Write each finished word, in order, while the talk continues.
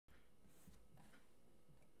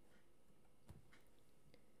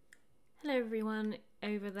Hello everyone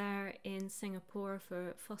over there in Singapore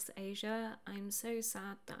for FOSSASIA. I'm so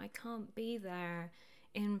sad that I can't be there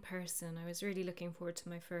in person. I was really looking forward to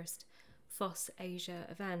my first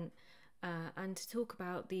FOSSASIA event and to talk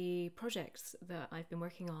about the projects that I've been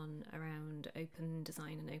working on around open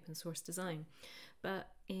design and open source design. But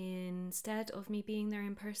instead of me being there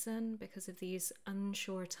in person because of these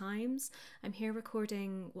unsure times, I'm here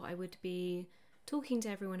recording what I would be talking to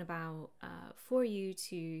everyone about for you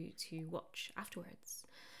to watch afterwards.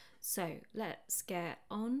 So let's get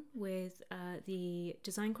on with the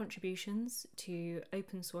design contributions to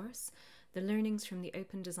open source, the learnings from the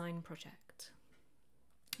Open Design Project.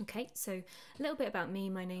 Okay, so a little bit about me.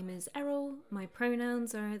 My name is Eriol. My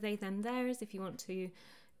pronouns are they, them, theirs. If you want to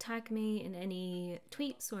tag me in any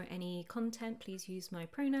tweets or any content, please use my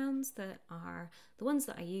pronouns that are the ones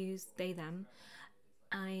that I use, they, them.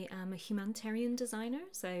 I am a humanitarian designer,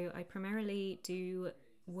 so I primarily do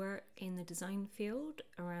work in the design field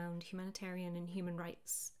around humanitarian and human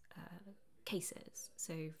rights cases.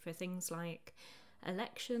 So for things like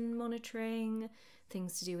election monitoring,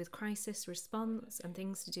 things to do with crisis response, and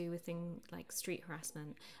things to do with things like street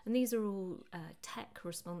harassment. And these are all tech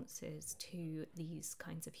responses to these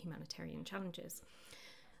kinds of humanitarian challenges.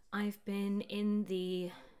 I've been in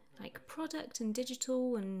the product and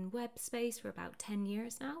digital and web space for about 10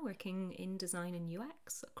 years now, working in design and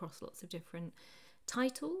UX across lots of different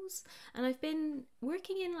titles, and I've been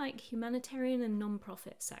working in humanitarian and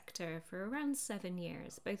non-profit sector for around 7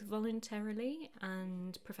 years, both voluntarily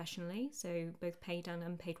and professionally, so both paid and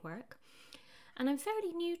unpaid work. And I'm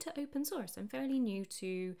fairly new to open source. I'm fairly new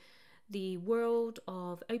to the world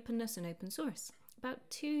of openness and open source. About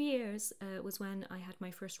 2 years was when I had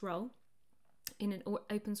my first role in an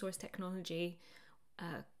open source technology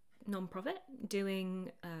non-profit doing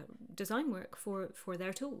design work for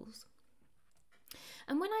their tools.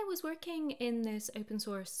 And when I was working in this open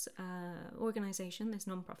source organization, this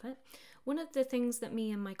non-profit, one of the things that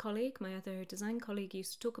me and my colleague, my other design colleague,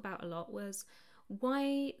 used to talk about a lot was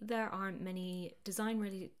why there aren't many design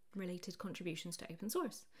related contributions to open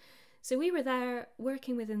source. So we were there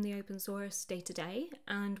working within the open source day to day,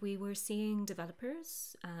 and we were seeing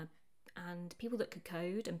developers, and people that could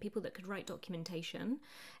code and people that could write documentation,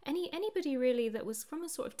 anybody really that was from a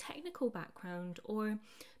sort of technical background, or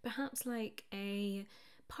perhaps like a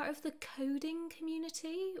part of the coding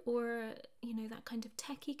community, or that kind of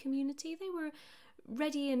techie community. They were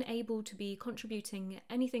ready and able to be contributing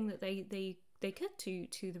anything that they could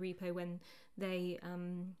to the repo when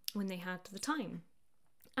they had the time.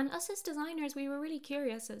 And us as designers, we were really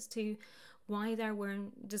curious as to why there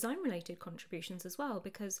weren't design-related contributions as well,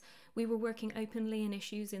 because we were working openly in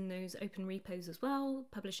issues in those open repos as well,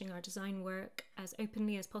 publishing our design work as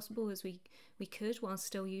openly as possible as we could, while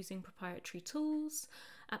still using proprietary tools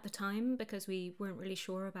at the time, because we weren't really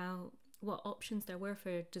sure about what options there were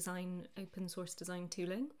for open source design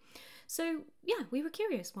tooling. So yeah, we were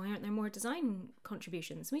curious, why aren't there more design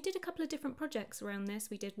contributions? We did a couple of different projects around this.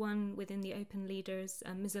 We did one within the Open Leaders,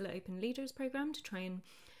 Mozilla Open Leaders program, to try and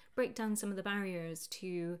break down some of the barriers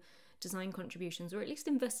to design contributions, or at least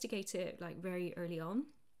investigate it very early on.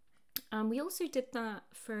 We also did that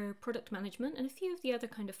for product management and a few of the other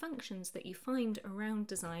kind of functions that you find around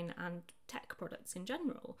design and tech products in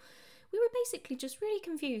general. We were basically just really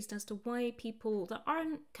confused as to why people that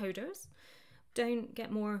aren't coders don't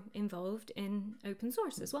get more involved in open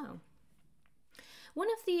source as well. One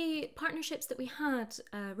of the partnerships that we had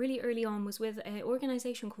really early on was with an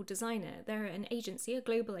organisation called Designer. They're an agency, a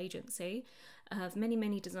global agency of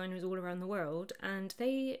many designers all around the world, and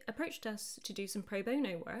they approached us to do some pro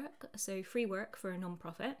bono work, so free work for a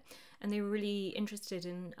non-profit, and they were really interested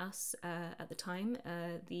in us at the time.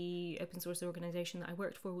 The open source organisation that I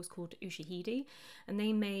worked for was called Ushahidi, and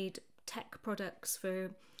they made tech products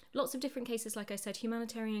for lots of different cases, like I said,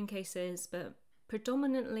 humanitarian cases, but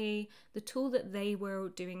predominantly the tool that they were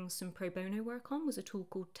doing some pro bono work on was a tool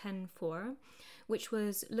called 10.4, which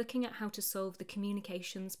was looking at how to solve the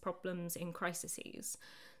communications problems in crises.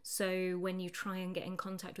 So when you try and get in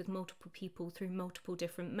contact with multiple people through multiple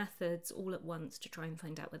different methods all at once to try and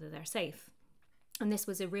find out whether they're safe. And this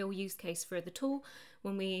was a real use case for the tool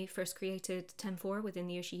when we first created 10.4 within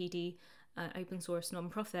the Ushahidi open source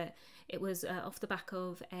non-profit. It was off the back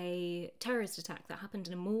of a terrorist attack that happened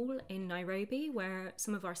in a mall in Nairobi, where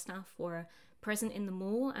some of our staff were present in the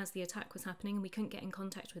mall as the attack was happening, and we couldn't get in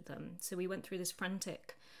contact with them. So we went through this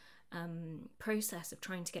frantic process of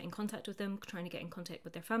trying to get in contact with them, trying to get in contact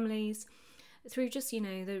with their families, through just,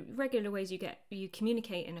 the regular ways you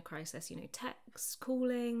communicate in a crisis, text,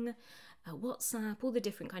 calling, WhatsApp, all the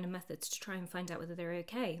different kind of methods to try and find out whether they're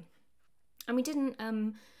okay. And we didn't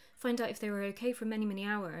find out if they were okay for many, many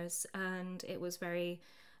hours. And it was very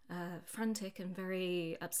frantic and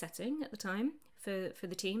very upsetting at the time for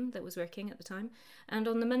the team that was working at the time. And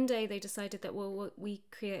on the Monday, they decided that, well, we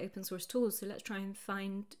create open source tools, so let's try and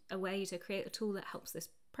find a way to create a tool that helps this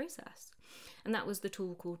process. And that was the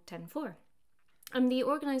tool called 10.4. And the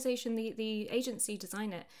organisation, the agency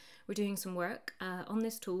Design It, were doing some work on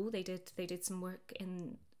this tool. They did some work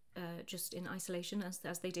in just in isolation,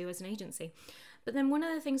 as they do as an agency. But then one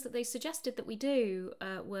of the things that they suggested that we do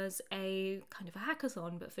was a kind of a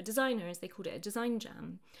hackathon, but for designers. They called it a design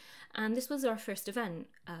jam. And this was our first event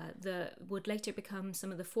that would later become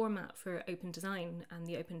some of the format for open design and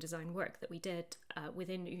the open design work that we did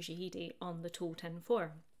within Ujihidi on the tool 10.4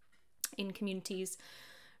 in communities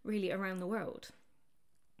really around the world.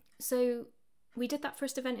 So we did that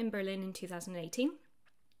first event in Berlin in 2018.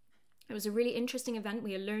 It was a really interesting event.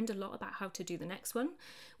 We learned a lot about how to do the next one,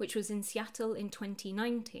 which was in Seattle in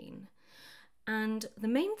 2019. And the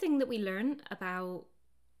main thing that we learned about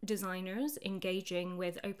designers engaging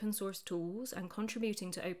with open source tools and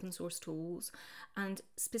contributing to open source tools, and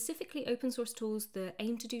specifically open source tools that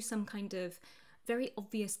aim to do some kind of very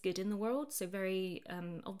obvious good in the world, so very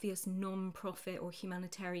obvious non-profit or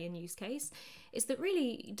humanitarian use case, is that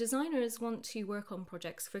really designers want to work on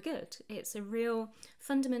projects for good. It's a real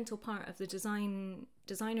fundamental part of the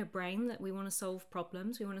designer brain that we want to solve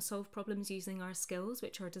problems. We want to solve problems using our skills,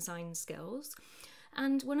 which are design skills.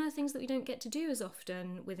 And one of the things that we don't get to do as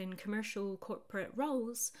often within commercial corporate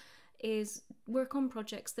roles is work on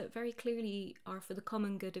projects that very clearly are for the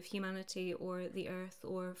common good of humanity or the earth,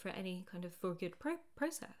 or for any kind of for good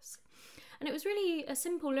process. And it was really a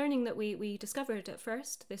simple learning that we discovered at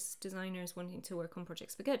first, this designers wanting to work on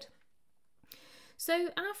projects for good. So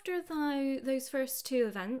after those first two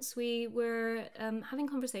events, we were having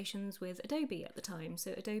conversations with Adobe at the time.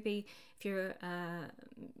 So Adobe, if you're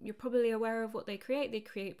probably aware of what they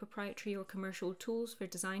create proprietary or commercial tools for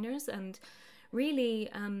designers. And really,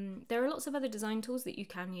 there are lots of other design tools that you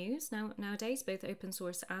can use nowadays, both open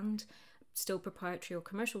source and still proprietary or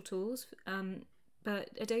commercial tools.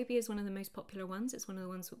 But Adobe is one of the most popular ones. It's one of the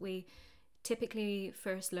ones that we typically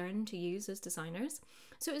first learn to use as designers.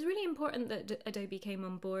 So it was really important that Adobe came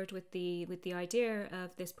on board with the idea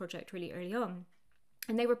of this project really early on.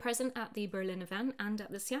 And they were present at the Berlin event and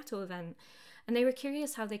at the Seattle event. And they were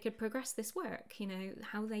curious how they could progress this work,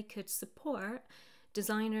 how they could support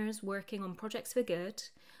designers working on projects for good,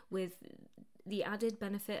 with the added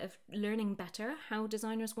benefit of learning better how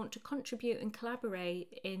designers want to contribute and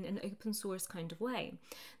collaborate in an open source kind of way.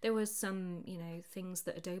 There was some, things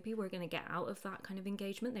that Adobe were going to get out of that kind of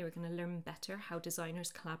engagement. They were going to learn better how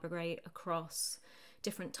designers collaborate across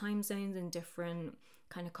different time zones and different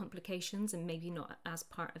kind of complications, and maybe not as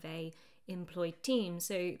part of a employed team.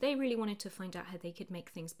 So they really wanted to find out how they could make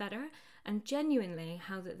things better, and genuinely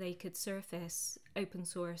how that they could surface open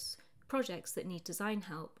source projects that need design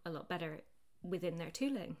help a lot better within their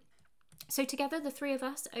tooling. So together, the three of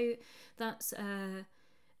us, that's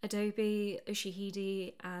Adobe,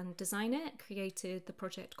 Ujihidi and Design It, created the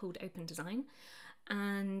project called Open Design.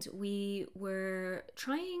 And we were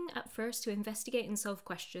trying at first to investigate and solve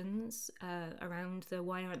questions around the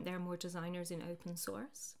why aren't there more designers in open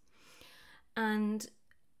source. And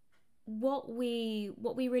what we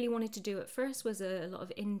really wanted to do at first was a lot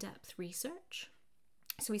of in-depth research.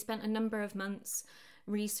 So we spent a number of months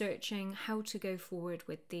researching how to go forward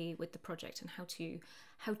with the project and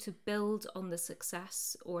how to build on the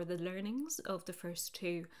success or the learnings of the first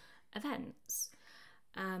two events.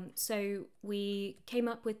 So we came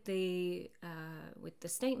up with the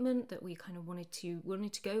statement that we kind of wanted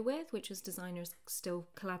to go with, which was designers still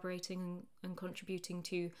collaborating and contributing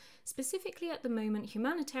to, specifically at the moment,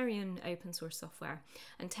 humanitarian open source software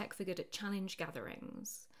and tech for good at challenge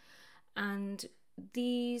gatherings. And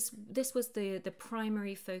this was the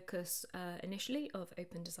primary focus initially of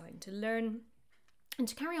Open Design, to learn and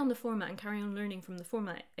to carry on the format and carry on learning from the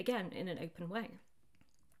format again in an open way.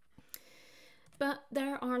 But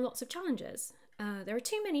there are lots of challenges. There are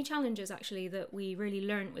too many challenges actually that we really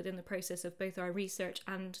learned within the process of both our research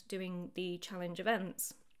and doing the challenge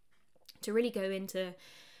events to really go into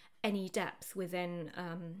any depth within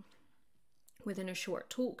a short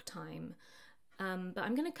talk time. But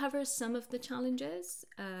I'm going to cover some of the challenges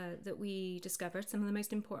that we discovered, some of the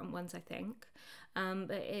most important ones, I think.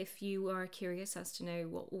 But if you are curious as to know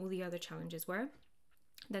what all the other challenges were,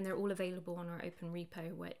 then they're all available on our open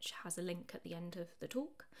repo, which has a link at the end of the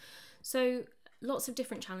talk. So lots of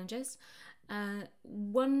different challenges.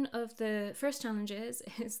 One of the first challenges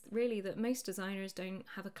is really that most designers don't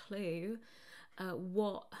have a clue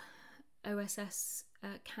what OSS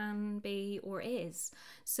can be or is.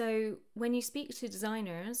 So when you speak to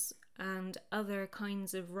designers and other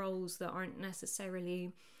kinds of roles that aren't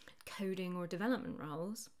necessarily coding or development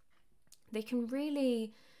roles, they can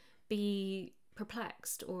really be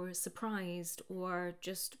perplexed or surprised or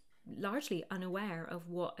just largely unaware of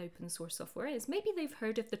what open source software is. Maybe they've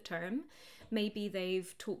heard of the term, maybe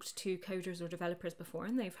they've talked to coders or developers before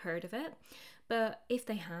and they've heard of it, but if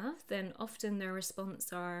they have, then often their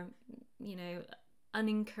response are,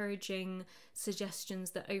 unencouraging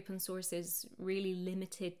suggestions that open source is really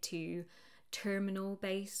limited to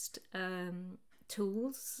terminal-based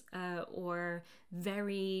tools or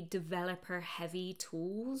very developer-heavy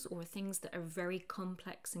tools or things that are very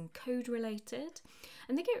complex and code-related.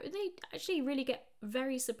 And they actually really get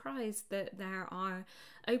very surprised that there are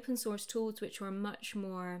open source tools which are much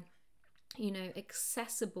more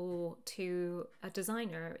accessible to a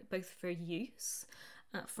designer, both for use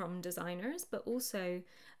from designers, but also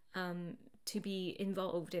to be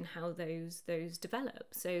involved in how those develop,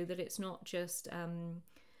 so that it's not just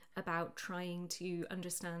about trying to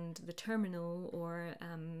understand the terminal or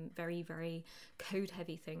very, very code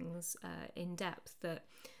heavy things in depth, that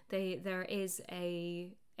there is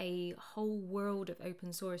a whole world of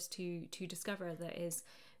open source to discover that is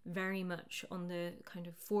very much on the kind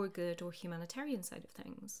of for good or humanitarian side of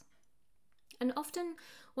things. And often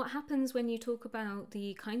what happens when you talk about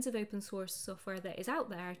the kinds of open source software that is out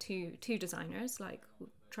there to designers, like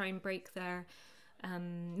try and break their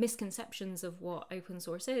misconceptions of what open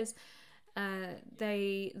source is,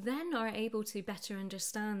 they then are able to better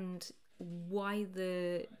understand why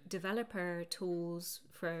the developer tools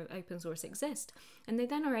for open source exist. And they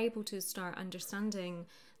then are able to start understanding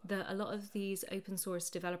that a lot of these open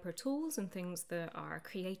source developer tools and things that are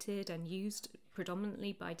created and used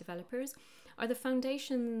predominantly by developers are the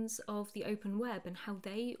foundations of the open web and how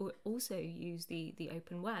they also use the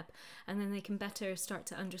open web. And then they can better start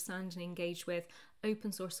to understand and engage with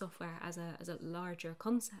open source software as a larger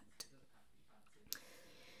concept.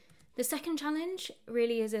 The second challenge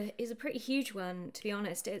really is a pretty huge one, to be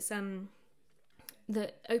honest. It's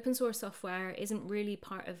that open source software isn't really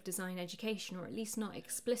part of design education, or at least not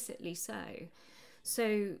explicitly so.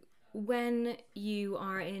 So when you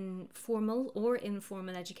are in formal or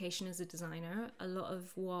informal education as a designer, a lot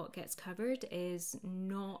of what gets covered is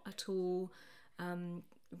not at all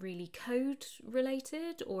really code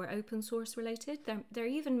related or open source related. There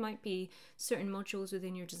even might be certain modules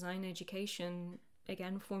within your design education,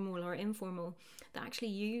 again formal or informal, that actually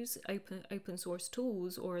use open source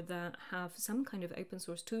tools or that have some kind of open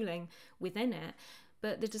source tooling within it,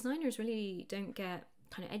 but the designers really don't get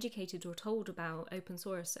kind of educated or told about open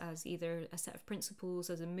source as either a set of principles,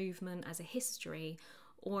 as a movement, as a history,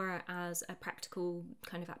 or as a practical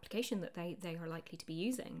kind of application that they are likely to be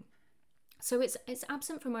using. So it's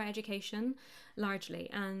absent from our education largely,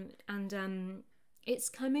 and it's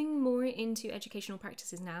coming more into educational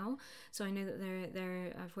practices now. So I know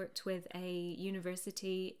that I've worked with a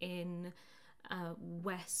university in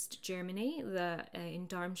West Germany, in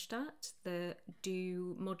Darmstadt, that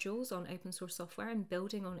do modules on open source software and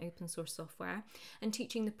building on open source software and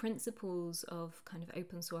teaching the principles of kind of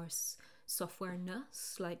open source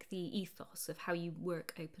software-ness, like the ethos of how you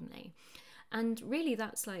work openly. And really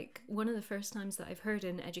that's like one of the first times that I've heard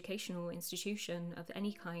an educational institution of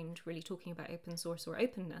any kind really talking about open source or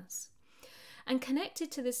openness. And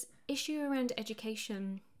connected to this issue around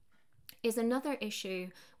education is another issue,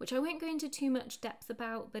 which I won't go into too much depth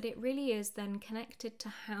about, but it really is then connected to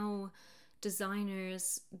how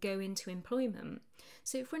designers go into employment.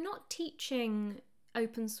 So if we're not teaching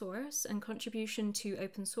open source and contribution to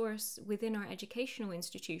open source within our educational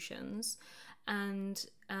institutions, and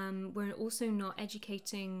we're also not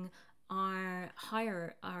educating our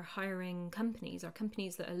hiring companies, our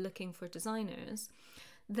companies that are looking for designers,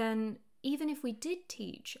 then even if we did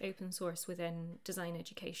teach open source within design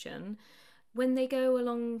education, when they go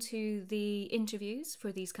along to the interviews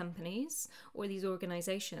for these companies or these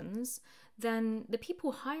organizations, then the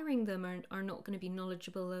people hiring them are not going to be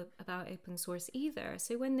knowledgeable about open source either.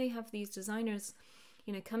 So when they have these designers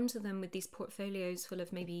come to them with these portfolios full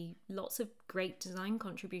of maybe lots of great design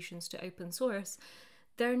contributions to open source,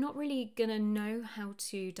 they're not really going to know how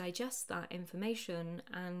to digest that information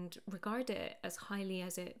and regard it as highly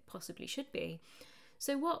as it possibly should be.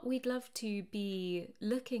 So what we'd love to be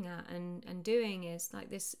looking at and doing is like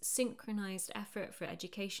this synchronized effort for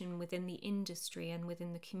education within the industry and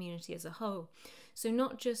within the community as a whole. So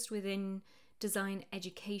not just within design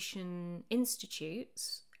education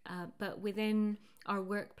institutes, but within our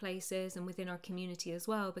workplaces and within our community as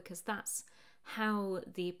well, because that's how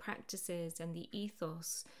the practices and the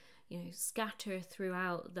ethos, scatter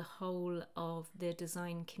throughout the whole of the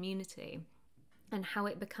design community, and how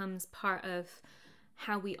it becomes part of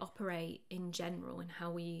how we operate in general, and how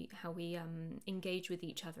we engage with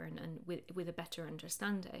each other, and with a better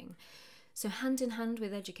understanding. So hand in hand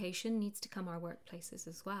with education needs to come our workplaces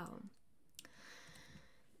as well.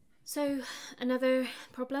 So another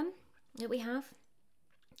problem that we have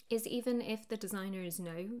is, even if the designers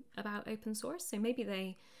know about open source, so maybe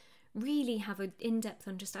they really have an in-depth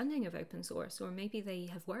understanding of open source, or maybe they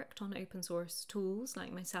have worked on open source tools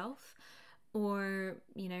like myself, or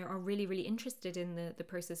are really, really interested in the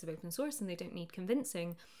process of open source and they don't need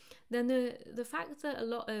convincing, then the fact that a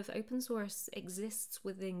lot of open source exists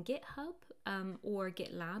within GitHub or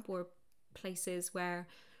GitLab, or places where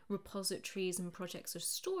repositories and projects are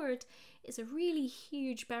stored, is a really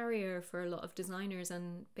huge barrier for a lot of designers,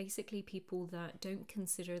 and basically people that don't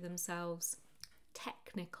consider themselves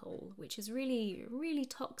technical, which is really, really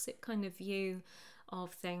toxic kind of view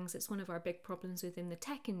of things. It's one of our big problems within the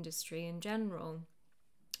tech industry in general.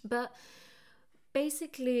 But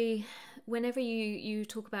basically, whenever you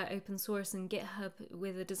talk about open source and GitHub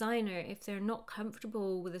with a designer, if they're not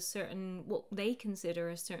comfortable with what they consider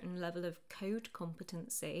a certain level of code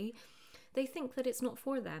competency, they think that it's not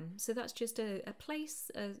for them. So that's just a place,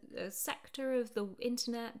 a sector of the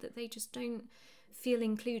internet that they just don't feel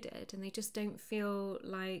included, and they just don't feel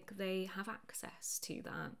like they have access to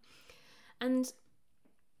that. And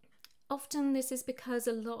often this is because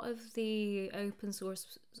a lot of the open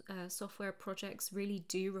source software projects really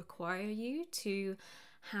do require you to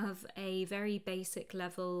have a very basic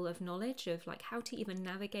level of knowledge of like how to even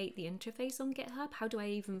navigate the interface on GitHub. How do I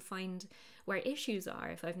even find where issues are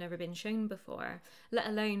if I've never been shown before, let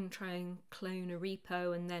alone try and clone a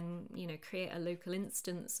repo and then create a local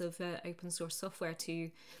instance of open source software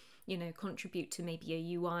to contribute to maybe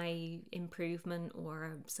a UI improvement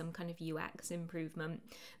or some kind of UX improvement.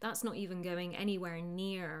 That's not even going anywhere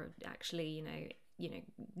near actually,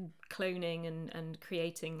 cloning and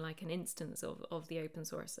creating like an instance of the open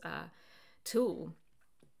source tool.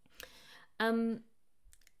 And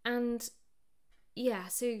yeah,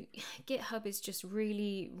 so GitHub is just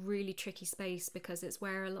really, really tricky space because it's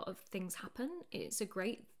where a lot of things happen. It's a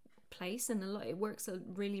great place, and it works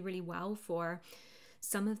really, really well for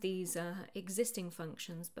some of these existing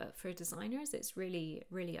functions, but for designers it's really,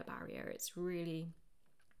 really a barrier. It's really,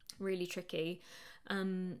 really tricky,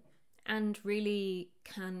 and really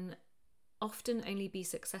can often only be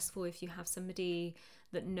successful if you have somebody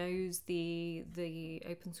that knows the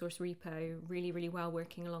open source repo really, really well,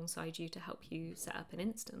 working alongside you to help you set up an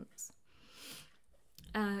instance.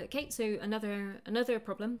 Okay, so another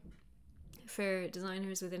problem for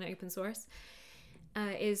designers within open source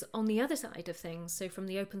is on the other side of things, so from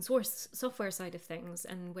the open source software side of things,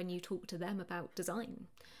 and when you talk to them about design.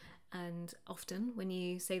 And often when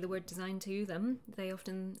you say the word design to them, they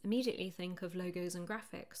often immediately think of logos and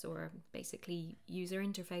graphics, or basically user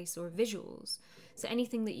interface or visuals. So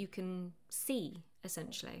anything that you can see,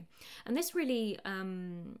 essentially. And this really,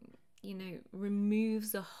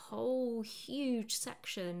 removes a whole huge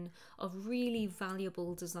section of really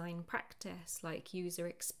valuable design practice, like user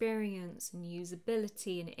experience and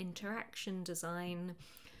usability and interaction design,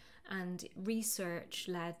 and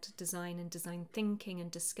research-led design and design thinking and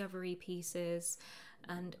discovery pieces,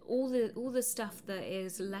 and all the stuff that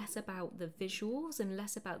is less about the visuals and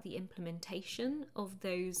less about the implementation of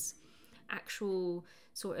those actual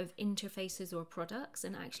sort of interfaces or products,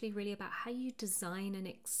 and actually really about how you design an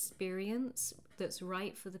experience that's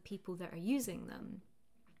right for the people that are using them.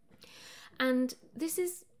 And this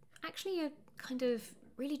is actually a kind of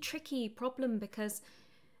really tricky problem, because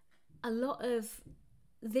a lot of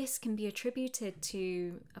this can be attributed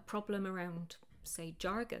to a problem around, say,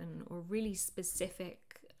 jargon or really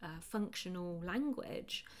specific functional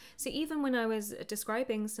language. So even when I was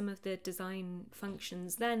describing some of the design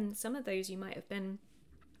functions, then some of those you might have been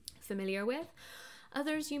familiar with,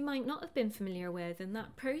 others you might not have been familiar with. And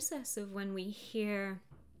that process of when we hear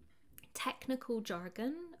technical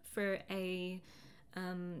jargon for a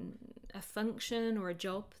function or a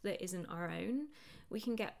job that isn't our own, we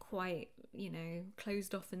can get quite,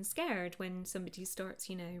 closed off and scared when somebody starts,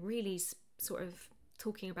 really sort of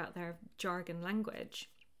talking about their jargon language.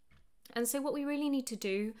 And so what we really need to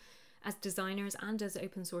do as designers and as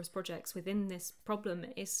open source projects within this problem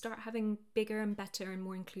is start having bigger and better and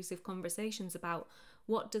more inclusive conversations about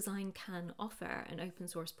what design can offer an open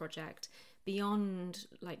source project beyond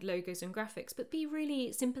like logos and graphics, but be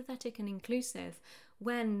really sympathetic and inclusive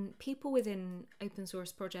when people within open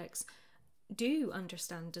source projects do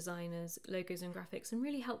understand designers, logos and graphics, and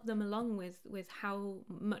really help them along with how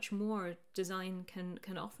much more design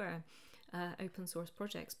can offer open source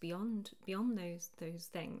projects beyond those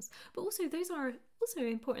things. But also those are also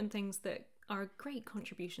important things that are great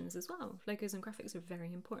contributions as well. Logos and graphics are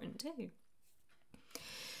very important too.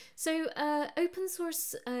 So open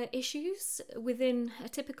source issues within a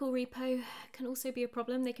typical repo can also be a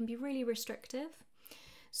problem. They can be really restrictive.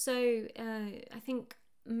 So I think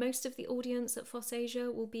most of the audience at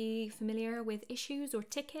FOSSASIA will be familiar with issues or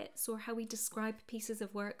tickets, or how we describe pieces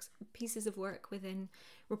of work within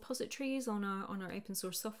repositories on our open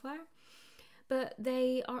source software. But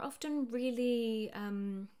they are often really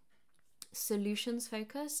solutions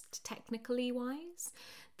focused, technically wise.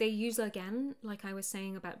 They use, again, like I was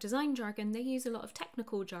saying about design jargon, they use a lot of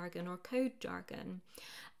technical jargon or code jargon,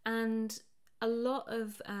 and a lot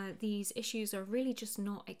of these issues are really just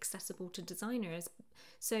not accessible to designers.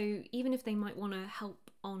 So even if they might want to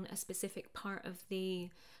help on a specific part of the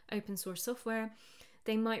open source software,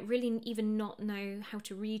 they might really even not know how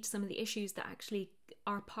to read some of the issues that actually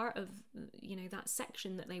are part of, you know, that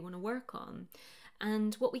section that they want to work on.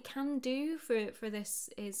 And what we can do for this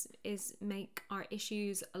is make our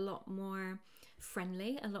issues a lot more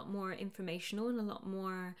friendly, a lot more informational, and a lot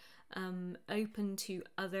more open to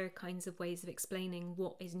other kinds of ways of explaining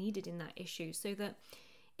what is needed in that issue, so that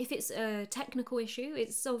if it's a technical issue,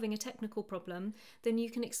 it's solving a technical problem, then you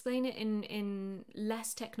can explain it in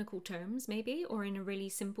less technical terms maybe, or in a really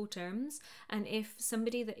simple terms. And if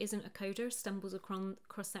somebody that isn't a coder stumbles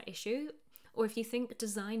across that issue, or if you think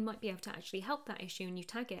design might be able to actually help that issue and you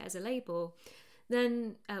tag it as a label,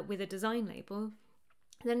 then with a design label,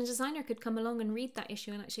 then a designer could come along and read that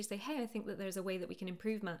issue and actually say, hey, I think that there's a way that we can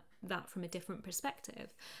improve that from a different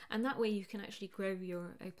perspective. And that way you can actually grow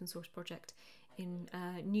your open source project in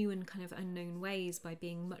new and kind of unknown ways by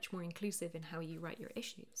being much more inclusive in how you write your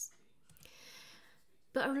issues.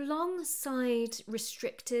 But alongside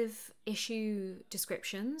restrictive issue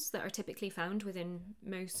descriptions that are typically found within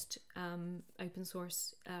most open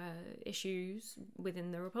source issues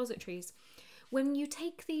within the repositories, when you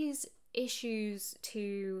take these issues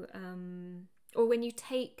to, or when you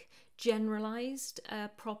take generalized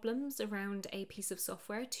problems around a piece of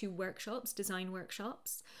software to workshops, design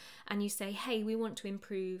workshops, and you say, hey, we want to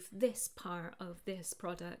improve this part of this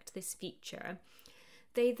product, this feature,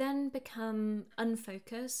 they then become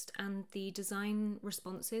unfocused and the design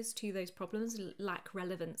responses to those problems lack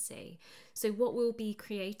relevancy. So what will be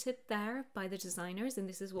created there by the designers, and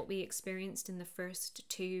this is what we experienced in the first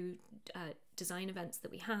two design events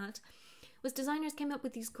that we had, was designers came up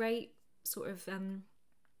with these great sort of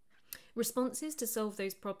responses to solve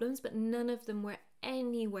those problems, but none of them were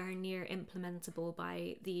anywhere near implementable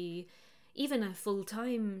by even a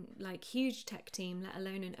full-time, like, huge tech team, let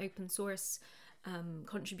alone an open source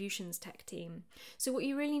contributions tech team. So what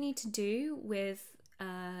you really need to do with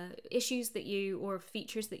issues that or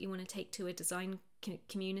features that you want to take to a design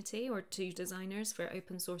community or to designers for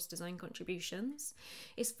open source design contributions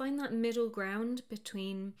is find that middle ground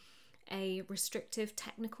between a restrictive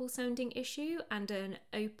technical sounding issue and an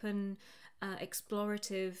open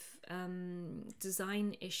explorative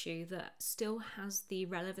design issue that still has the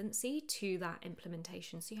relevancy to that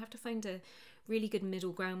implementation. So you have to find a really good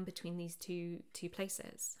middle ground between these two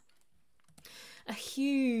places. A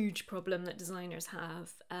huge problem that designers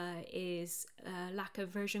have is lack of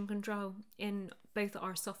version control in both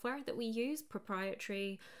our software that we use,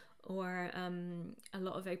 proprietary, or a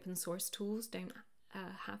lot of open source tools don't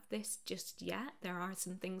have this just yet. There are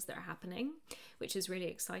some things that are happening, which is really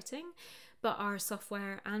exciting, but our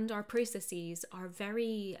software and our processes are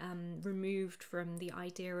very removed from the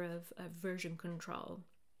idea of version control.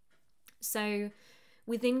 So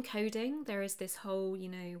within coding, there is this whole,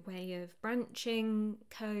 way of branching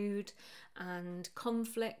code and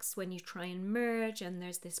conflicts when you try and merge, and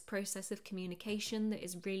there's this process of communication that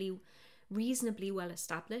is really reasonably well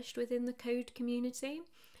established within the code community.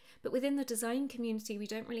 But within the design community, we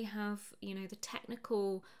don't really have, the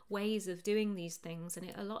technical ways of doing these things,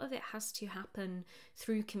 and a lot of it has to happen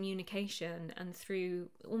through communication and through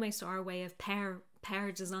almost our way of pair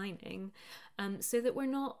designing, so that we're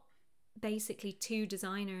not basically two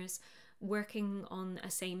designers working on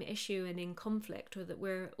a same issue and in conflict, or that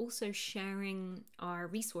we're also sharing our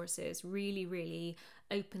resources really, really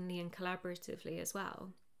openly and collaboratively as well.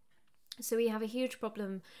 So we have a huge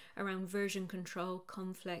problem around version control,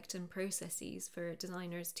 conflict, and processes for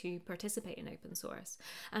designers to participate in open source.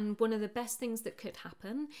 And one of the best things that could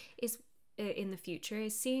happen is in the future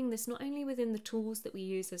is seeing this not only within the tools that we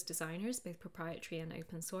use as designers, both proprietary and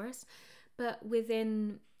open source, but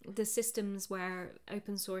within the systems where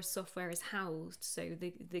open source software is housed, so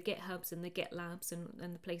the GitHubs and the GitLabs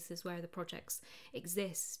and the places where the projects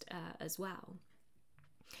exist as well.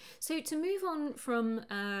 So to move on from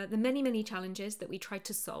the many challenges that we tried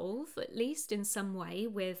to solve, at least in some way,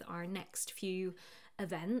 with our next few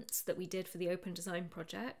events that we did for the Open Design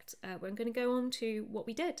project, we're going to go on to what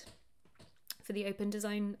we did for the Open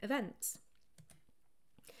Design events.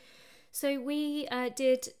 So we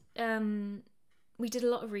did a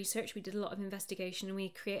lot of research, we did a lot of investigation, and we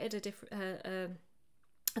created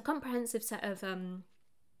a comprehensive set of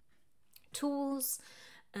tools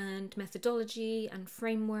and methodology and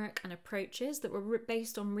framework and approaches that were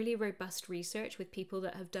based on really robust research with people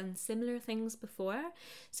that have done similar things before.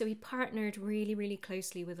 So we partnered really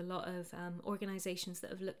closely with a lot of organizations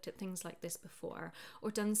that have looked at things like this before or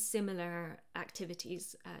done similar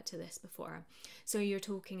activities to this before. So you're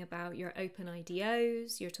talking about your open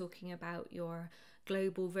IDOs, you're talking about your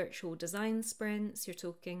global virtual design sprints, you're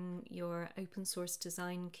talking your open source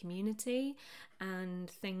design community, and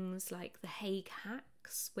things like the Hague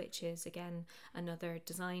Hacks, which is again another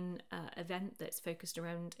design event that's focused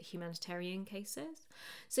around humanitarian cases.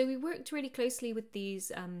 So we worked really closely with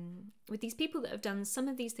these people that have done some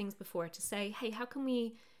of these things before to say, hey, how can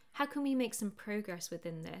we make some progress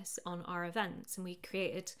within this on our events? And we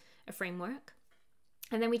created a framework,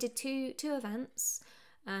 and then we did two events.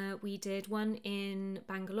 We did one in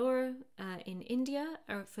Bangalore in India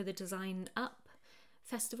for the Design Up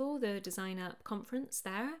Festival, the Design Up conference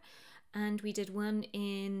there. And we did one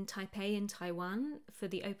in Taipei in Taiwan for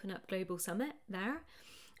the Open Up Global Summit there.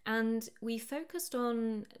 And we focused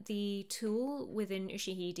on the tool within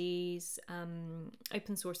Ushahidi's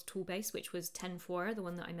open source tool base, which was 10.4, the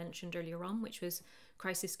one that I mentioned earlier on, which was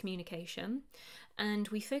crisis communication. And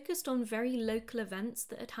we focused on very local events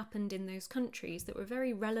that had happened in those countries that were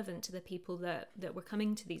very relevant to the people that were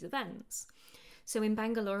coming to these events. So in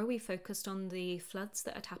Bangalore, we focused on the floods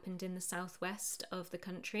that had happened in the southwest of the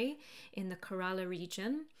country, in the Kerala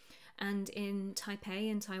region. And in Taipei,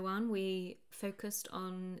 in Taiwan, we focused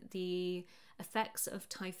on the effects of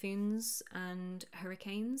typhoons and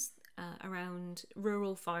hurricanes around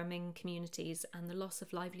rural farming communities and the loss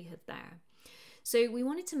of livelihood there. So we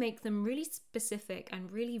wanted to make them really specific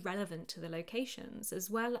and really relevant to the locations, as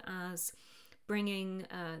well as bringing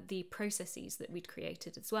the processes that we'd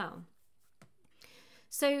created as well.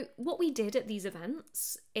 So what we did at these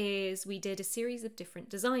events is we did a series of different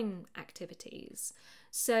design activities.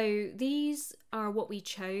 So these are what we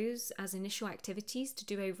chose as initial activities to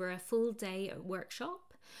do over a full day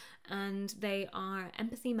workshop, and they are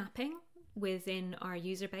empathy mapping within our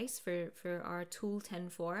user base for our tool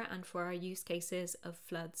 10.4 and for our use cases of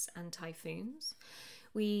floods and typhoons.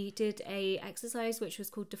 We did a exercise which was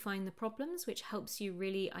called Define the Problems, which helps you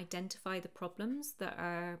really identify the problems that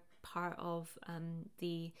are part of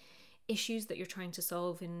the issues that you're trying to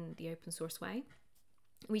solve in the open source way.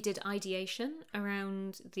 We did ideation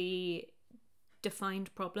around the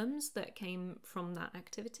defined problems that came from that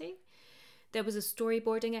activity. There was a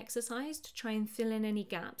storyboarding exercise to try and fill in any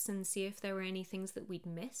gaps and see if there were any things that we'd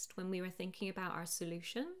missed when we were thinking about our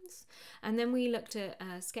solutions. And then we looked at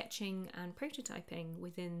sketching and prototyping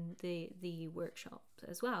within the workshop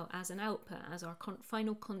as well as an output, as our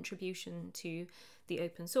final contribution to the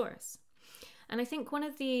open source. And I think one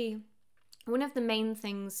of the main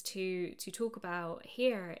things to talk about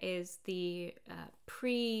here is the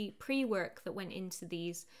pre-work that went into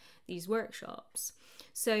these workshops.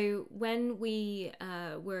 So when we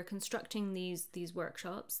were constructing these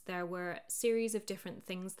workshops, there were a series of different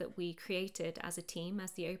things that we created as a team,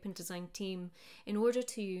 as the Open Design team, in order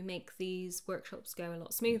to make these workshops go a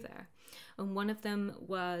lot smoother. And one of them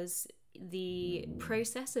was the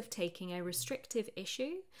process of taking a restrictive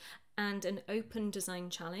issue and an open design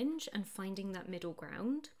challenge and finding that middle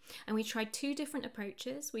ground. And we tried two different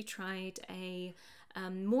approaches. We tried a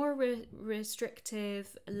more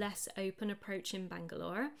restrictive, less open approach in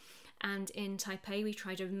Bangalore, and in Taipei we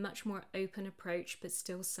tried a much more open approach but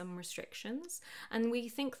still some restrictions. And we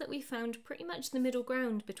think that we found pretty much the middle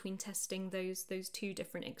ground between testing those two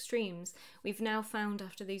different extremes. We've now found,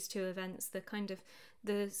 after these two events,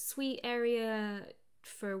 the sweet area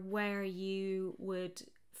for where you would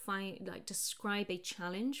describe a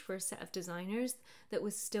challenge for a set of designers that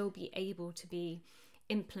would still be able to be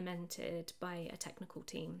implemented by a technical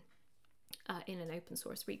team in an open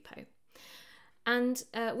source repo. And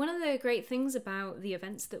one of the great things about the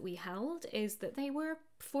events that we held is that they were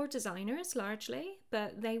for designers largely,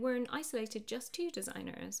 but they weren't isolated just to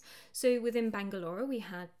designers. So within Bangalore, we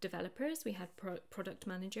had developers, we had product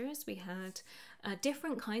managers, we had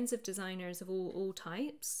different kinds of designers of all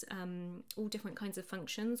types, all different kinds of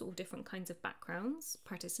functions, all different kinds of backgrounds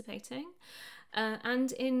participating.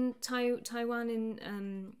 And in Taiwan,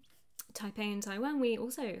 in Taipei and Taiwan, we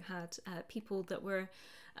also had people that were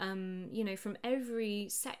from every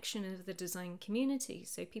section of the design community.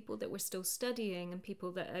 So people that were still studying and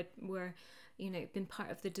people that were, been part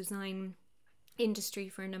of the design industry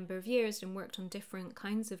for a number of years and worked on different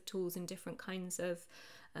kinds of tools and different kinds of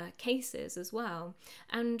cases as well.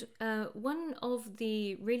 And one of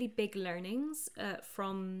the really big learnings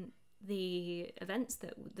from the events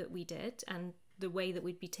that we did and the way that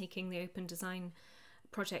we'd be taking the open design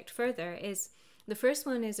project further is the first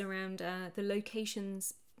one is around the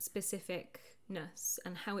locations specificness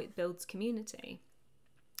and how it builds community.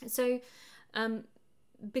 So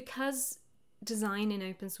because design in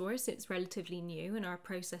open source, it's relatively new, and our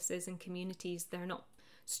processes and communities, they're not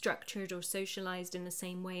structured or socialized in the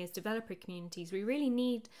same way as developer communities, we really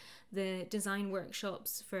need the design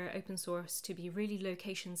workshops for open source to be really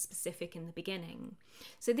location specific in the beginning.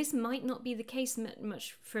 So this might not be the case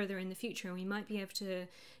much further in the future, and we might be able to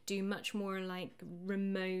do much more like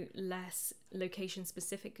remote, less location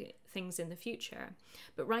specific things in the future.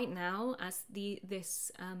 But right now, as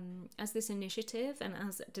this initiative and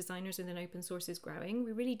as designers within open source is growing,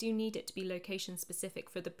 we really do need it to be location specific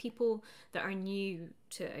for the people that are new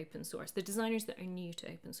to open source, the designers that are new to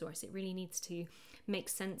open source. It really needs to make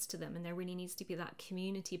sense to them, and there really needs to be that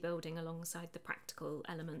community building alongside the practical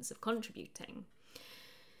elements of contributing.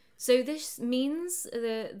 So this means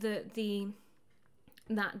that the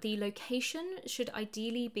location should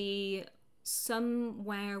ideally be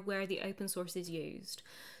somewhere where the open source is used.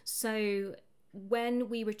 So when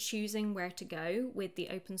we were choosing where to go with the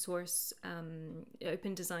open source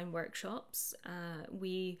open design workshops,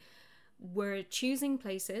 we were choosing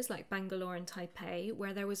places like Bangalore and Taipei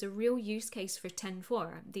where there was a real use case for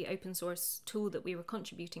 10.4, the open source tool that we were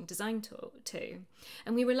contributing design to.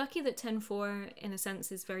 And we were lucky that 10.4 in a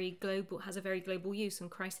sense is very global, has a very global use,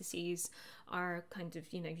 and crises are kind of,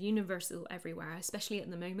 universal everywhere, especially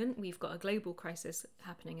at the moment. We've got a global crisis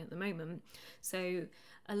happening at the moment. So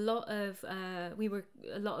a lot of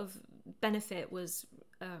benefit was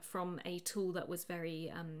from a tool that was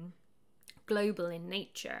very global in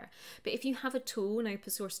nature. But if you have a tool, an open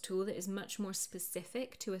source tool that is much more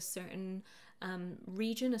specific to a certain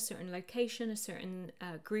region, a certain location, a certain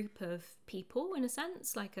group of people, in a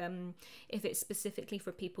sense, like if it's specifically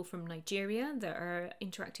for people from Nigeria that are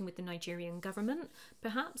interacting with the Nigerian government,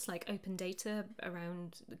 perhaps like open data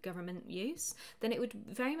around the government use, then it would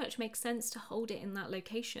very much make sense to hold it in that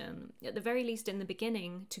location, at the very least in the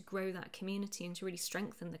beginning, to grow that community and to really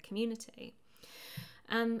strengthen the community.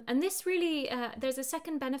 And this really, there's a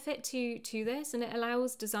second benefit to this, and it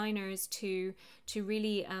allows designers to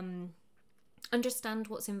really understand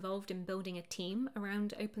what's involved in building a team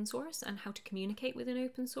around open source and how to communicate within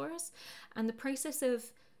open source. And the process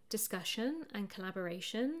of discussion and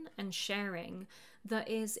collaboration and sharing that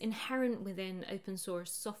is inherent within open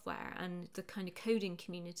source software and the kind of coding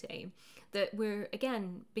community that we're,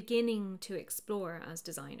 again, beginning to explore as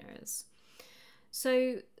designers.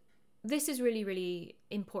 So this is really, really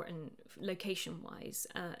important location-wise.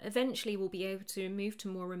 Eventually, we'll be able to move to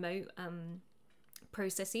more remote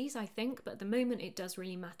processes, I think, but at the moment it does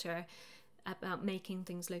really matter about making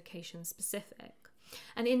things location-specific.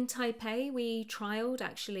 And in Taipei, we trialled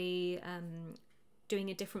actually doing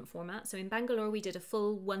a different format. So in Bangalore, we did a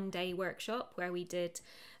full one-day workshop where we did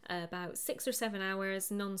about 6 or 7 hours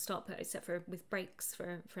non-stop, except for with breaks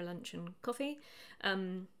for lunch and coffee.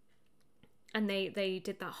 And they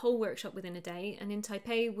did that whole workshop within a day. And in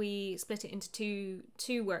Taipei, we split it into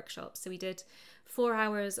two workshops. So we did 4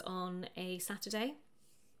 hours on a Saturday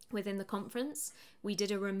within the conference. We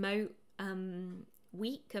did a remote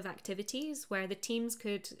week of activities where the teams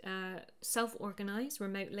could self-organize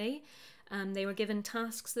remotely. They were given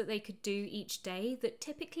tasks that they could do each day that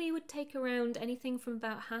typically would take around anything from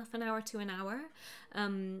about half an hour to an hour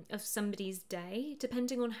of somebody's day,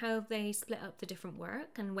 depending on how they split up the different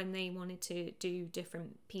work and when they wanted to do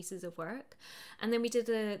different pieces of work. And then we did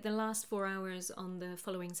the last 4 hours on the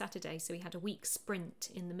following Saturday, so we had a week sprint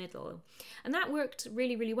in the middle. And that worked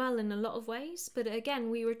really, really well in a lot of ways, but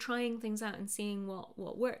again, we were trying things out and seeing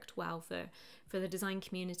what worked well for the design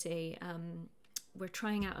community. We're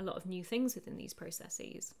trying out a lot of new things within these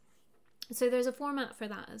processes. So there's a format for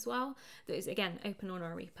that as well that is, again, open on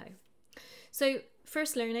our repo. So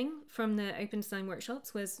first learning from the open design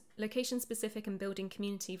workshops was location specific and building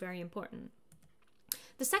community, very important.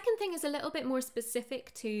 The second thing is a little bit more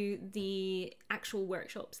specific to the actual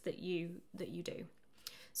workshops that you do.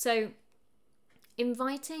 So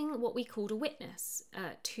inviting what we called a witness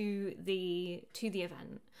to the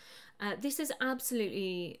event. This is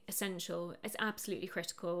absolutely essential. It's absolutely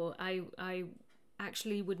critical. I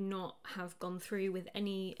actually would not have gone through with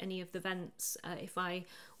any of the events if I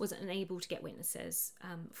wasn't able to get witnesses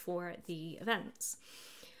for the events.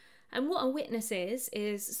 And what a witness is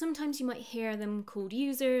sometimes you might hear them called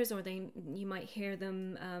users, or you might hear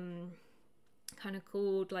them kind of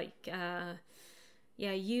called like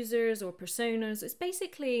users or personas. It's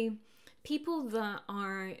basically people that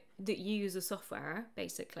use a software,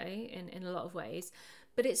 basically, in a lot of ways.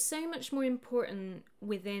 But it's so much more important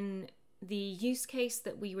within the use case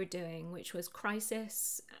that we were doing, which was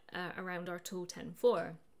crisis around our tool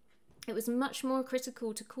 10.4. It was much more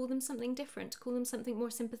critical to call them something different, to call them something more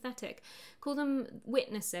sympathetic, call them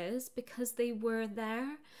witnesses, because they were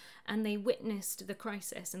there and they witnessed the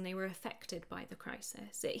crisis and they were affected by the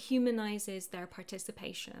crisis. It humanizes their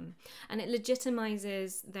participation and it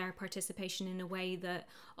legitimizes their participation in a way that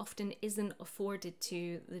often isn't afforded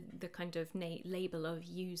to the kind of label of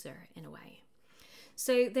user in a way.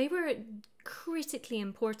 So they were critically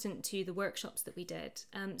important to the workshops that we did.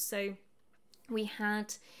 So we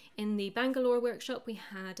had, in the Bangalore workshop, we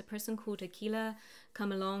had a person called Akila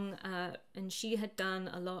come along and she had done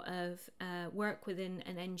a lot of work within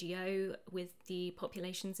an NGO with the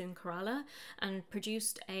populations in Kerala and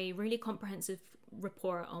produced a really comprehensive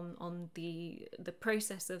report on the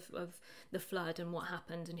process of the flood and what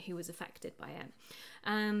happened and who was affected by it.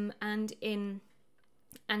 And in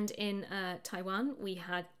Taiwan, we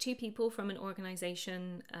had two people from an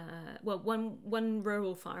organization, one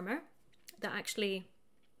rural farmer that actually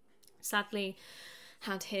sadly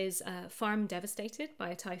had his farm devastated by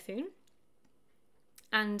a typhoon,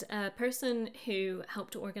 and a person who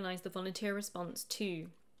helped to organize the volunteer response to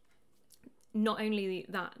not only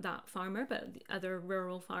that farmer but the other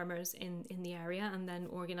rural farmers in the area, and then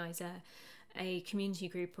organize a community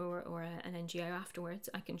group or an NGO afterwards.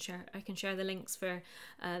 I can share the links for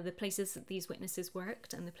the places that these witnesses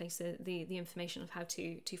worked and the information of how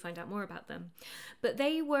to find out more about them. But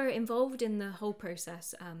they were involved in the whole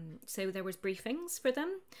process. So there was briefings for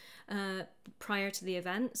them prior to the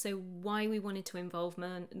event. So why we wanted to involve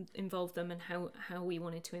them and how we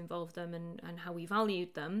wanted to involve them and how we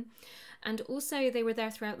valued them. And also they were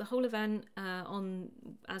there throughout the whole event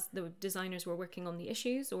as the designers were working on the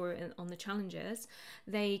issues or on the challenges.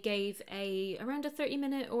 They gave around a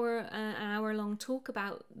 30-minute or an hour-long talk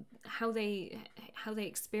about how they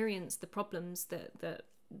experienced the problems that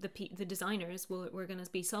the designers were going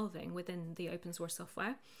to be solving within the open source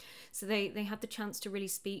software. So they had the chance to really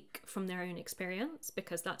speak from their own experience,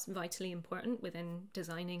 because that's vitally important within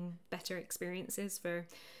designing better experiences for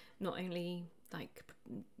not only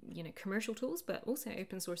commercial tools but also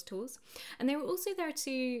open source tools. And they were also there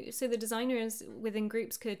so the designers within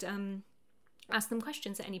groups could ask them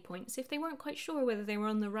questions at any point. So if they weren't quite sure whether they were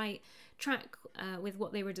on the right track with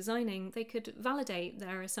what they were designing, they could validate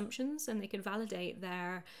their assumptions and they could validate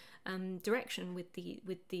their direction with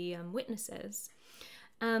the witnesses.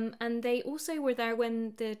 And they also were there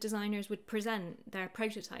when the designers would present their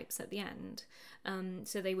prototypes at the end.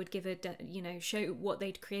 So they would give show what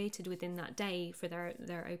they'd created within that day for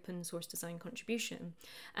their open source design contribution.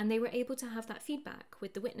 And they were able to have that feedback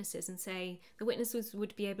with the witnesses and the witnesses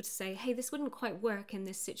would be able to say, hey, this wouldn't quite work in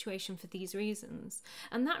this situation for these reasons.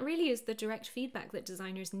 And that really is the direct feedback that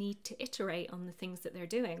designers need to iterate on the things that they're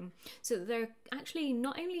doing. So that they're actually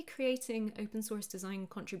not only creating open source design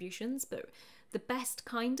contributions, but the best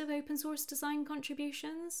kind of open source design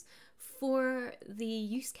contributions for the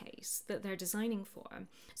use case that they're designing for.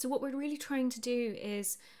 So what we're really trying to do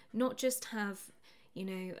is not just have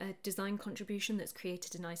a design contribution that's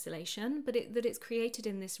created in isolation, but that it's created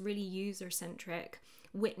in this really user-centric,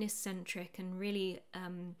 witness-centric, and really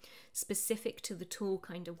specific to the tool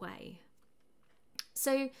kind of way.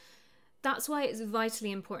 So that's why it's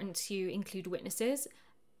vitally important to include witnesses.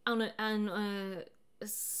 On a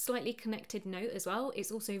slightly connected note as well,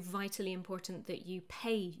 it's also vitally important that you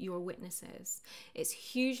pay your witnesses. It's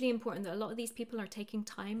hugely important that a lot of these people are taking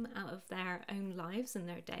time out of their own lives and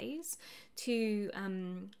their days to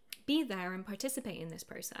be there and participate in this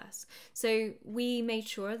process. So we made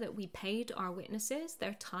sure that we paid our witnesses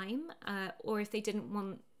their time, or if they didn't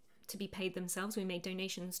want to be paid themselves, we made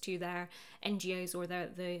donations to their NGOs or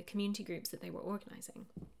the community groups that they were organizing.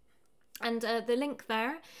 And the link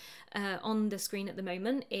there on the screen at the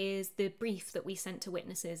moment is the brief that we sent to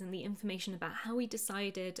witnesses and the information about how we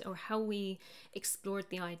decided or how we explored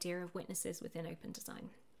the idea of witnesses within open design.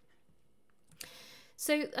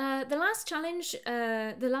 So the last challenge,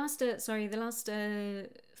 the last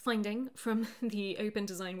finding from the open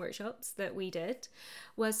design workshops that we did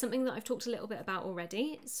was something that I've talked a little bit about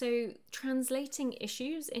already. So translating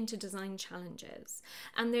issues into design challenges.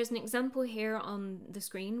 And there's an example here on the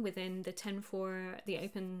screen within the 10.4, the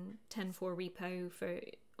open 10.4 repo for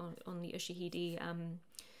on the Ushahidi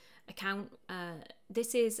account.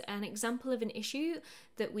 This is an example of an issue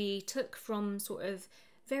that we took from sort of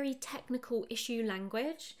very technical issue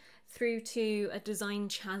language through to a design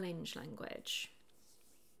challenge language.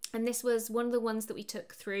 And this was one of the ones that we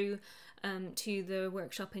took through to the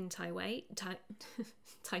workshop in Taipei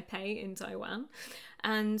in Taiwan.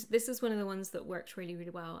 And this is one of the ones that worked really,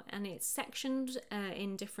 really well. And it's sectioned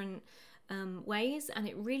in different ways, and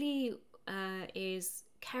it really is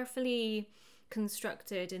carefully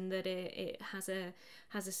constructed in that it has a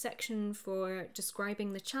section for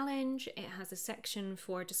describing the challenge. It has a section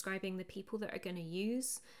for describing the people that are going to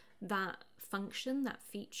use that function, that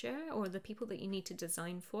feature, or the people that you need to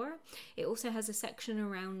design for. It also has a section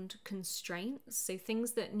around constraints, so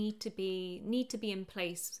things that need to be in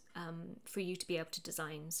place for you to be able to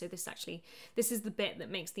design. So this is the bit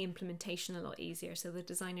that makes the implementation a lot easier, so the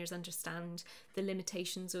designers understand the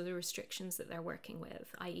limitations or the restrictions that they're working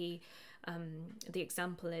with, i.e. The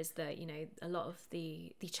example is that, you know, a lot of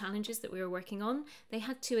the challenges that we were working on, they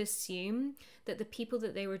had to assume that the people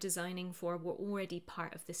that they were designing for were already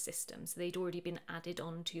part of the system. So they'd already been added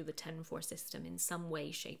on to the 10.4 system in some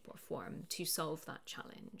way, shape or form to solve that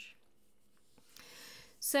challenge.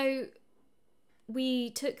 So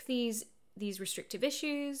we took these restrictive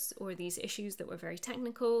issues, or these issues that were very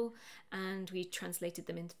technical, and we translated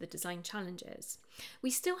them into the design challenges.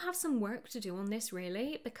 We still have some work to do on this,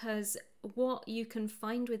 really, because what you can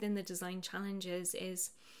find within the design challenges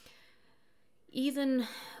is, even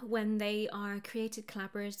when they are created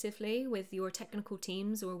collaboratively with your technical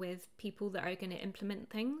teams or with people that are going to implement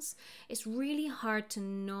things, it's really hard to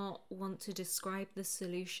not want to describe the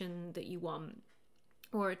solution that you want,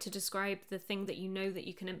 or to describe the thing that you know that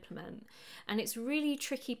you can implement. And it's a really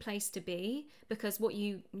tricky place to be, because what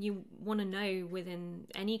you want to know within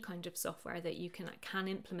any kind of software that you can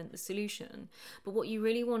implement the solution. But what you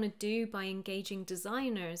really want to do by engaging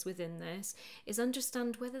designers within this is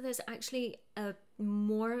understand whether there's actually a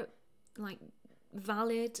more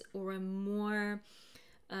valid or a more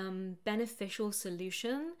beneficial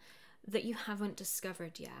solution that you haven't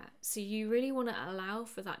discovered yet. So you really want to allow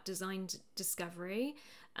for that design discovery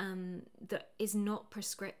that is not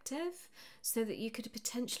prescriptive, so that you could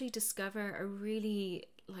potentially discover a really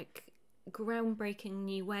groundbreaking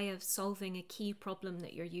new way of solving a key problem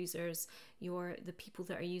that your users, the people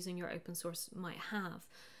that are using your open source might have.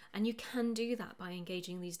 And you can do that by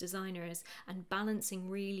engaging these designers and balancing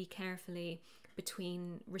really carefully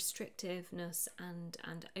between restrictiveness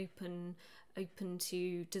and open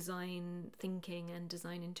to design thinking and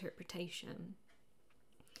design interpretation.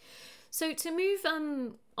 So to move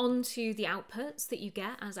on to the outputs that you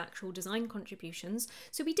get as actual design contributions,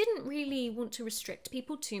 so we didn't really want to restrict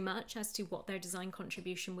people too much as to what their design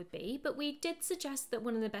contribution would be, but we did suggest that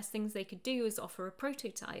one of the best things they could do is offer a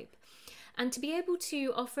prototype. And to be able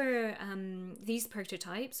to offer these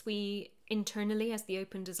prototypes, we internally, as the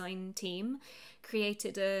open design team,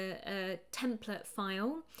 created a template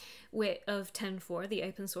file of 10.4, the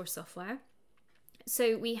open source software.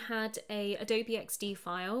 So we had a Adobe XD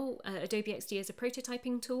file. Adobe XD is a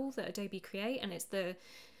prototyping tool that Adobe create, and it's the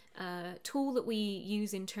tool that we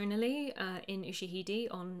use internally in Ushahidi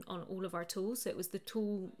on all of our tools. So it was the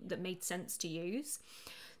tool that made sense to use.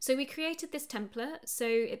 So we created this template. So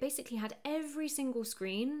it basically had every single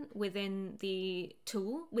screen within the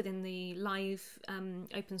tool, within the live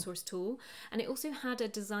open source tool. And it also had a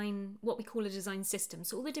design, what we call a design system.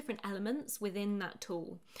 So all the different elements within that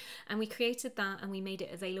tool. And we created that and we made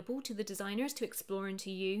it available to the designers to explore and to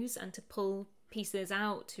use and to pull pieces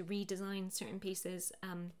out, to redesign certain pieces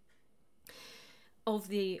of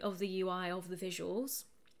the UI, of the visuals.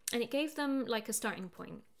 And it gave them like a starting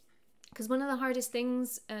point. Because one of the hardest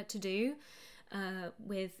things to do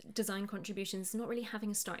with design contributions is not really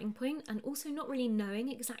having a starting point, and also not really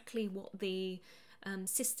knowing exactly what the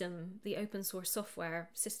system, the open source software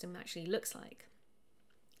system actually looks like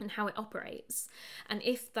and how it operates. And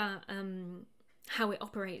if that, how it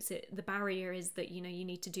operates, the barrier is that, you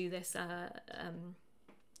need to do this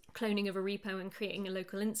cloning of a repo and creating a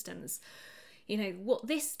local instance. you know, what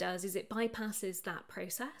this does is it bypasses that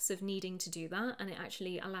process of needing to do that, and it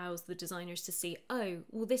actually allows the designers to see, oh,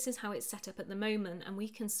 well, this is how it's set up at the moment, and we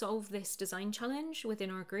can solve this design challenge within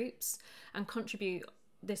our groups and contribute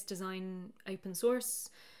this design open source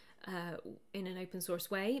in an open source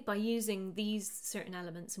way by using these certain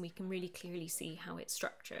elements, and we can really clearly see how it's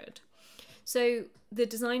structured. So the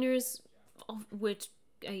designers would,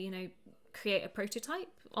 create a prototype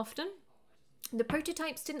often. The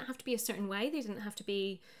prototypes didn't have to be a certain way. They didn't have to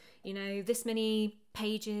be, this many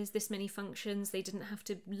pages, this many functions. They didn't have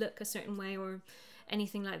to look a certain way or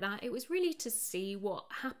anything like that. It was really to see what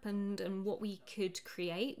happened and what we could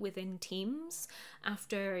create within teams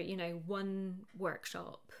after, one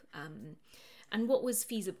workshop, and what was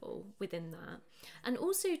feasible within that. And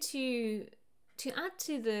also to add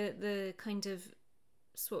to the kind of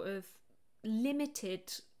sort of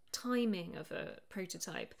limited timing of a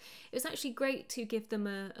prototype, it was actually great to give them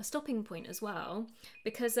a stopping point as well,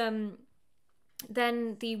 because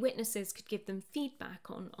then the witnesses could give them feedback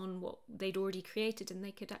on what they'd already created, and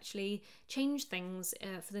they could actually change things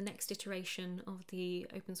for the next iteration of the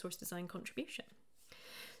open source design contribution.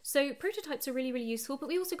 So prototypes are really, really useful, but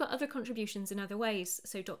we also got other contributions in other ways.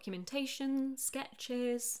 So documentation,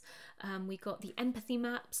 sketches, we got the empathy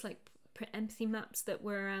maps, like empathy maps that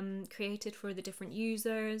were created for the different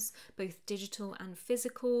users, both digital and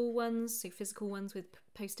physical ones. So physical ones with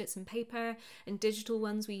post-its and paper, and digital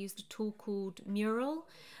ones we used a tool called Mural,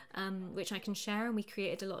 which I can share, and we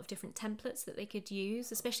created a lot of different templates that they could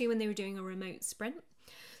use, especially when they were doing a remote sprint.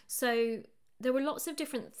 So there were lots of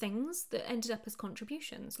different things that ended up as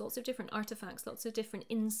contributions, lots of different artifacts, lots of different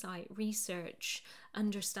insight, research,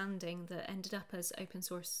 understanding that ended up as open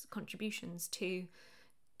source contributions to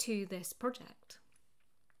this project.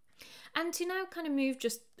 And to now kind of move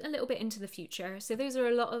just a little bit into the future. So those are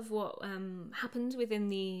a lot of what happened within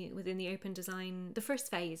the open design, the first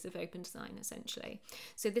phase of open design, essentially.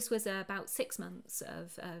 So this was about 6 months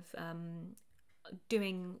of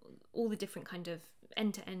doing all the different kind of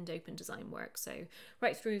end-to-end open design work. So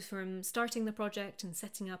right through from starting the project and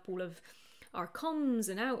setting up all of our comms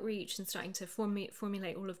and outreach and starting to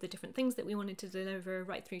formulate all of the different things that we wanted to deliver,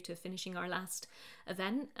 right through to finishing our last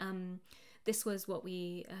event. This is what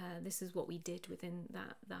we did within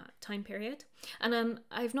that time period. And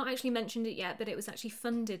I've not actually mentioned it yet, but it was actually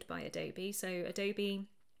funded by Adobe. So Adobe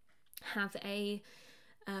have a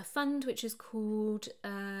fund which is called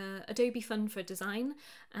Adobe Fund for Design,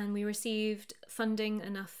 and we received funding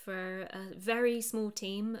enough for a very small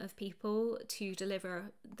team of people to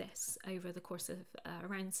deliver this over the course of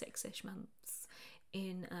around 6-ish months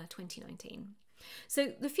in 2019.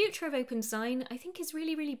 So the future of open design, I think, is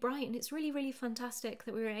really, really bright, and it's really, really fantastic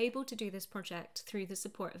that we were able to do this project through the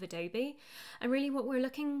support of Adobe. And really what we're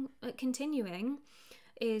looking at continuing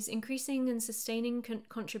is increasing and sustaining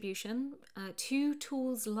contribution to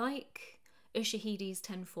tools like Ushahidi's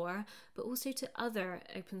 10.4, but also to other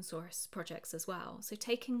open source projects as well. So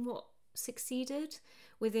taking what succeeded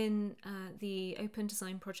within the open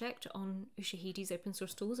design project on Ushahidi's open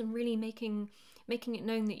source tools and really making it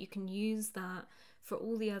known that you can use that for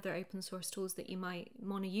all the other open source tools that you might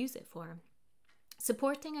want to use it for.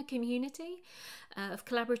 Supporting a community of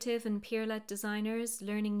collaborative and peer-led designers,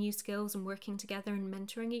 learning new skills and working together and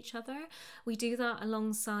mentoring each other. We do that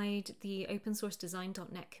alongside the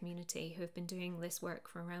opensourcedesign.net community, who have been doing this work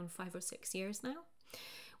for around 5 or 6 years now.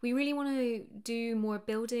 We really want to do more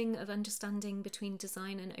building of understanding between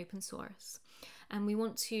design and open source. And we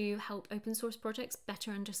want to help open source projects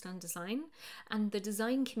better understand design, and the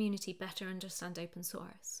design community better understand open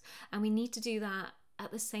source. And we need to do that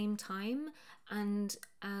at the same time and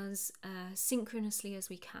as synchronously as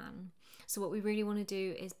we can. So what we really want to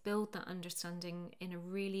do is build that understanding in a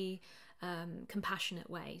really compassionate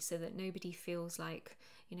way, so that nobody feels like,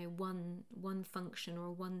 one function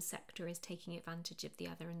or one sector is taking advantage of the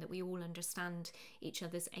other, and that we all understand each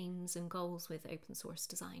other's aims and goals with open source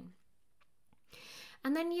design.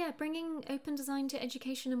 And then, bringing open design to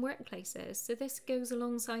education and workplaces. So this goes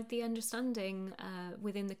alongside the understanding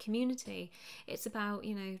within the community. It's about,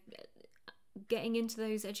 getting into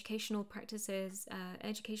those educational practices,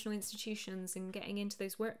 educational institutions, and getting into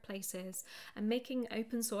those workplaces and making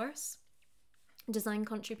open source design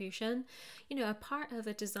contribution, a part of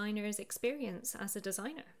a designer's experience as a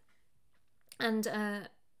designer. And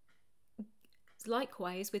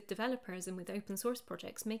likewise with developers and with open source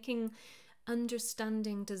projects, making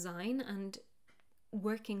understanding design and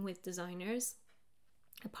working with designers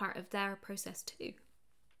a part of their process too.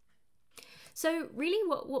 So really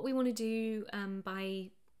what we want to do by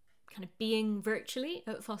kind of being virtually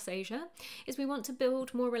at FOSSASIA is we want to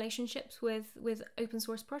build more relationships with open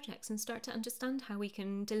source projects and start to understand how we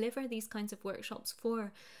can deliver these kinds of workshops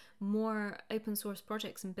for more open source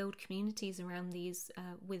projects and build communities around these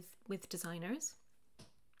with designers.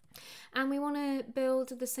 And we want to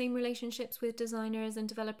build the same relationships with designers and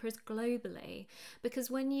developers globally,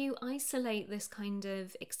 because when you isolate this kind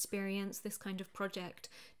of experience, this kind of project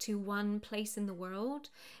to one place in the world,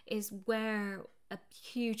 is where a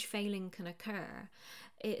huge failing can occur,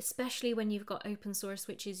 especially when you've got open source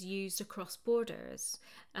which is used across borders.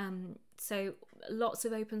 So lots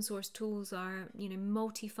of open source tools are, you know,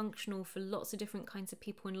 multifunctional for lots of different kinds of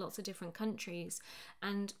people in lots of different countries,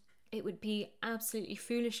 and it would be absolutely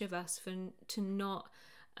foolish of us to not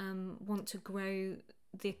want to grow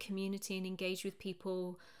the community and engage with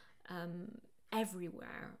people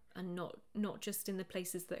everywhere, and not just in the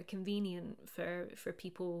places that are convenient for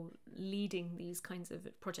people leading these kinds of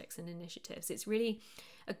projects and initiatives. It's really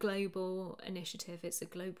a global initiative. It's a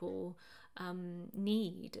global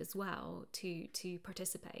need as well to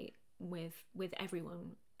participate with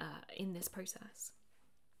everyone in this process.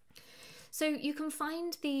 So you can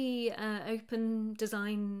find the open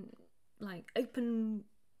design, open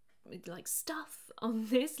stuff on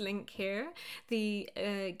this link here, the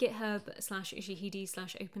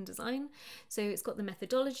github/shahidi/open design. So it's got the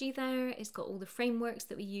methodology there, it's got all the frameworks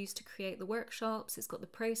that we use to create the workshops, it's got the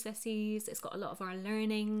processes, it's got a lot of our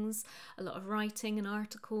learnings, a lot of writing and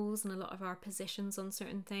articles, and a lot of our positions on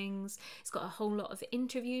certain things. It's got a whole lot of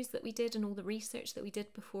interviews that we did and all the research that we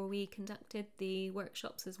did before we conducted the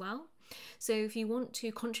workshops as well. So if you want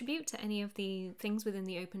to contribute to any of the things within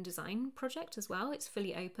the Open Design project as well, it's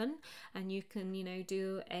fully open, and you can, you know,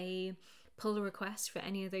 do a pull request for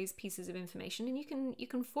any of those pieces of information, and you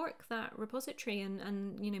can fork that repository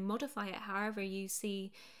and you know, modify it however you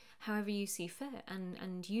see fit,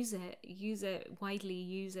 and use it widely,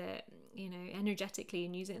 use it, you know, energetically,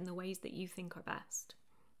 and use it in the ways that you think are best.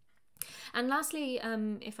 And lastly,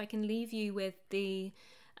 if I can leave you with the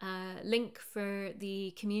link for the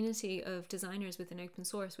community of designers within open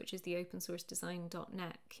source, which is the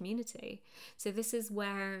opensourcedesign.net community. So this is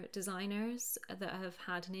where designers that have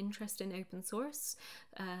had an interest in open source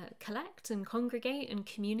collect and congregate and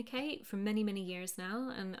communicate for many, many years now,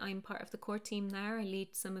 and I'm part of the core team there. I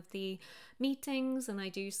lead some of the meetings, and I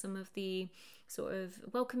do some of the sort of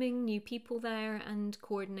welcoming new people there and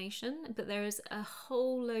coordination, but there's a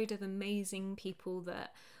whole load of amazing people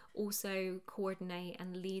that also coordinate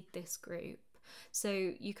and lead this group.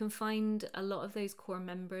 So you can find a lot of those core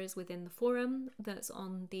members within the forum that's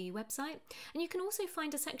on the website, and you can also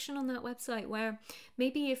find a section on that website where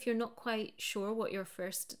maybe if you're not quite sure what your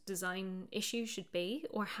first design issue should be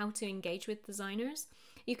or how to engage with designers,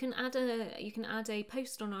 you can add a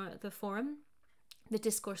post on the forum, the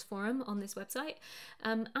discourse forum on this website,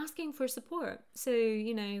 asking for support. So,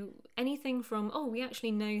 you know, anything from, oh, we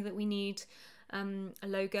actually know that we need a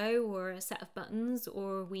logo or a set of buttons,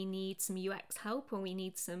 or we need some UX help, or we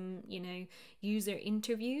need some, you know, user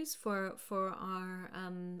interviews for our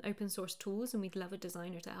open source tools, and we'd love a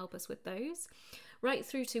designer to help us with those, right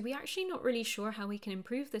through to, we're actually not really sure how we can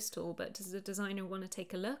improve this tool, but does a designer want to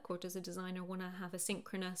take a look, or does a designer want to have a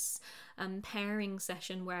synchronous pairing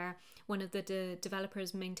session where one of the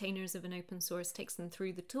developers, maintainers of an open source takes them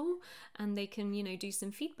through the tool and they can, you know, do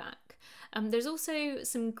some feedback. There's also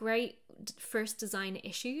some great first design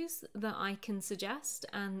issues that I can suggest,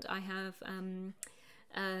 and I have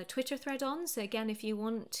a Twitter thread on. So again, if you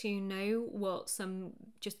want to know what some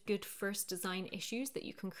just good first design issues that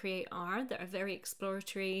you can create are, that are very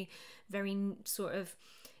exploratory, very sort of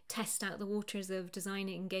test out the waters of design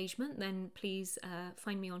engagement, then please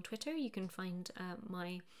find me on Twitter. You can find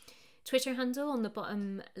my Twitter handle on the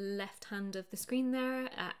bottom left hand of the screen there,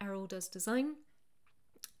 Eriol Does Design.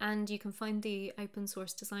 And you can find the open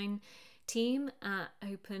source design team at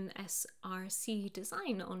OpenSRC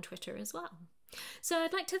Design on Twitter as well. So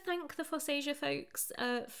I'd like to thank the FOSSASIA folks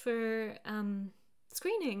for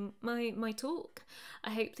screening my talk.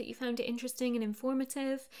 I hope that you found it interesting and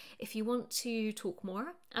informative. If you want to talk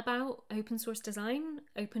more about open source design,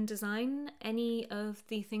 open design, any of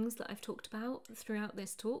the things that I've talked about throughout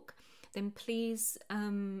this talk, then please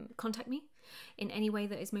contact me in any way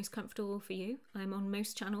that is most comfortable for you. I'm on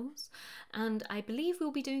most channels, and I believe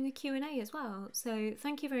we'll be doing a Q&A as well. So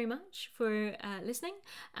thank you very much for listening,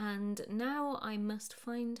 and now I must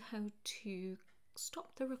find how to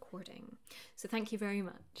stop the recording. So thank you very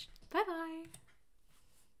much. Bye bye.